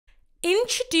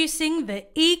Introducing the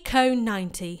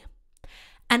ECO-90,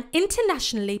 an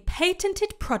internationally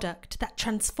patented product that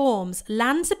transforms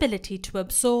land's ability to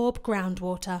absorb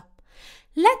groundwater.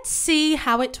 Let's see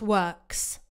how it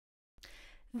works.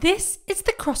 This is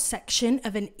the cross-section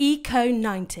of an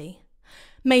ECO-90.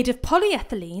 Made of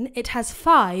polyethylene, it has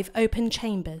 5 open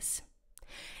chambers.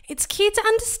 It's key to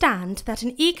understand that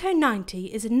an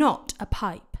ECO-90 is not a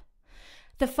pipe.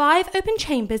 The 5 open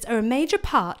chambers are a major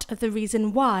part of the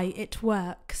reason why it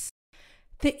works.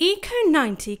 The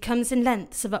ECO-90 comes in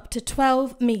lengths of up to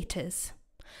 12 metres.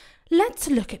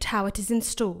 Let's look at how it is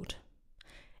installed.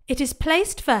 It is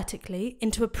placed vertically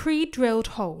into a pre-drilled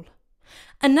hole.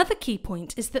 Another key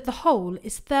point is that the hole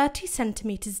is 30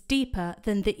 centimetres deeper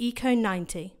than the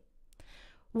ECO-90.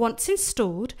 Once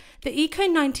installed, the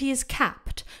ECO-90 is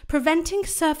capped, preventing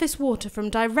surface water from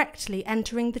directly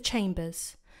entering the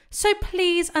chambers. So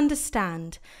please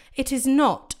understand, it is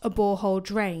not a borehole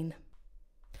drain.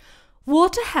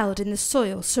 Water held in the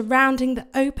soil surrounding the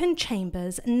open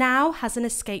chambers now has an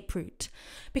escape route,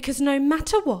 because no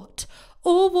matter what,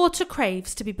 all water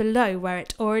craves to be below where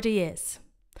it already is.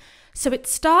 So it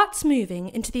starts moving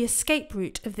into the escape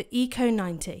route of the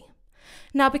ECO-90.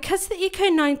 Now, because the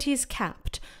ECO-90 is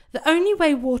capped, the only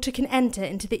way water can enter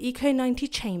into the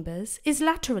ECO-90 chambers is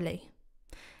laterally.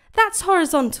 That's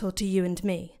horizontal to you and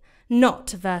me, not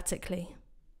vertically.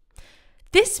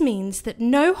 This means that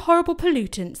no horrible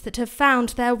pollutants that have found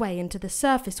their way into the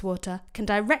surface water can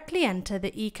directly enter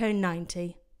the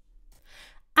ECO-90.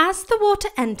 As the water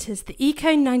enters the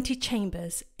ECO-90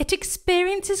 chambers, it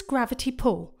experiences gravity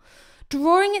pull,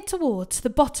 drawing it towards the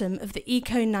bottom of the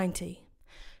ECO-90.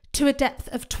 To a depth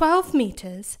of 12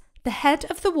 metres, the head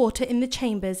of the water in the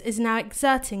chambers is now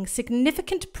exerting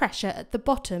significant pressure at the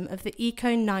bottom of the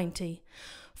ECO-90,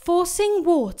 forcing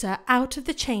water out of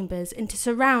the chambers into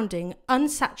surrounding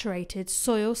unsaturated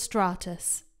soil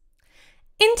stratus.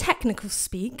 In technical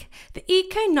speak, the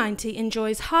ECO-90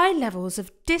 enjoys high levels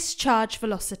of discharge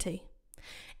velocity.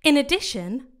 In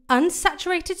addition,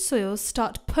 unsaturated soils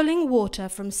start pulling water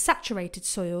from saturated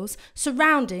soils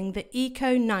surrounding the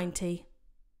ECO-90.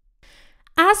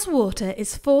 As water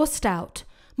is forced out,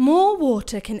 more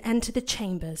water can enter the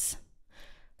chambers.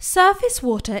 Surface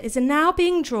water is now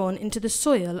being drawn into the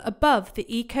soil above the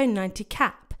ECO-90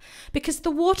 cap because the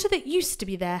water that used to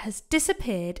be there has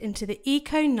disappeared into the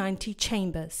ECO-90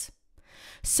 chambers.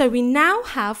 So we now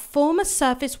have former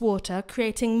surface water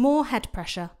creating more head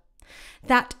pressure.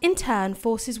 That in turn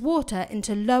forces water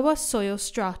into lower soil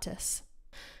stratus.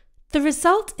 The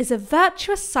result is a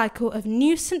virtuous cycle of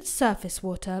nuisance surface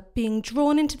water being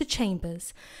drawn into the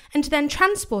chambers and then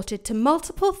transported to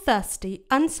multiple thirsty,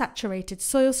 unsaturated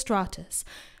soil stratus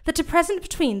that are present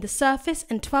between the surface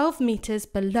and 12 metres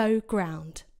below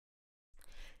ground.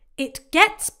 It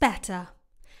gets better.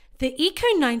 The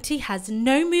ECO-90 has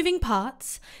no moving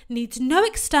parts, needs no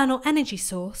external energy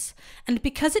source, and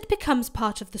because it becomes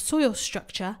part of the soil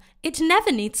structure, it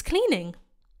never needs cleaning.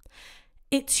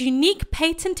 Its unique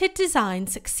patented design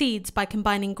succeeds by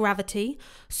combining gravity,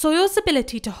 soil's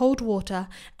ability to hold water,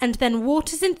 and then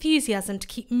water's enthusiasm to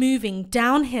keep moving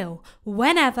downhill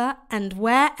whenever and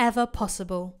wherever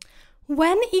possible.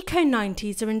 When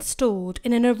ECO-90s are installed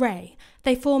in an array,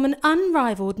 they form an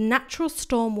unrivaled natural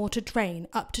stormwater drain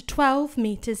up to 12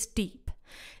 metres deep,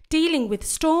 dealing with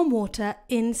stormwater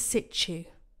in situ.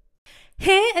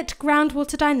 Here at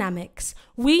Groundwater Dynamics,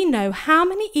 we know how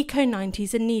many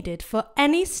ECO-90s are needed for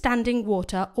any standing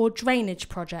water or drainage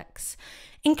projects,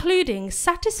 including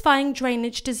satisfying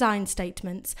drainage design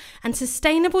statements and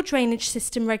sustainable drainage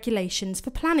system regulations for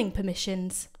planning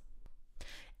permissions.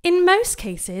 In most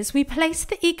cases, we place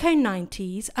the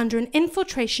ECO-90s under an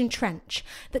infiltration trench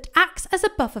that acts as a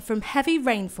buffer from heavy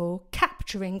rainfall,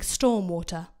 capturing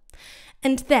stormwater.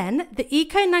 And then the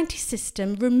ECO-90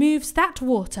 system removes that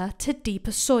water to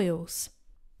deeper soils.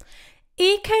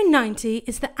 ECO-90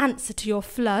 is the answer to your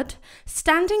flood,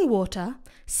 standing water,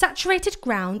 saturated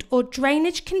ground or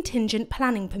drainage contingent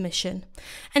planning permission,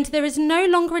 and there is no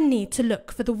longer a need to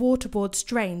look for the water board's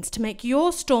drains to make your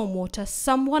stormwater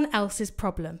someone else's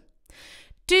problem.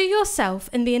 Do yourself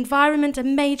and the environment a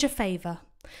major favour.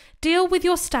 Deal with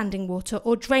your standing water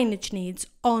or drainage needs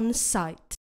on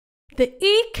site. The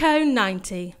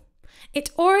ECO-90. It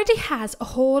already has a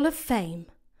Hall of Fame.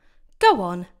 Go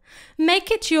on,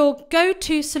 make it your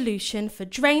go-to solution for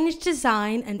drainage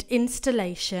design and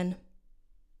installation.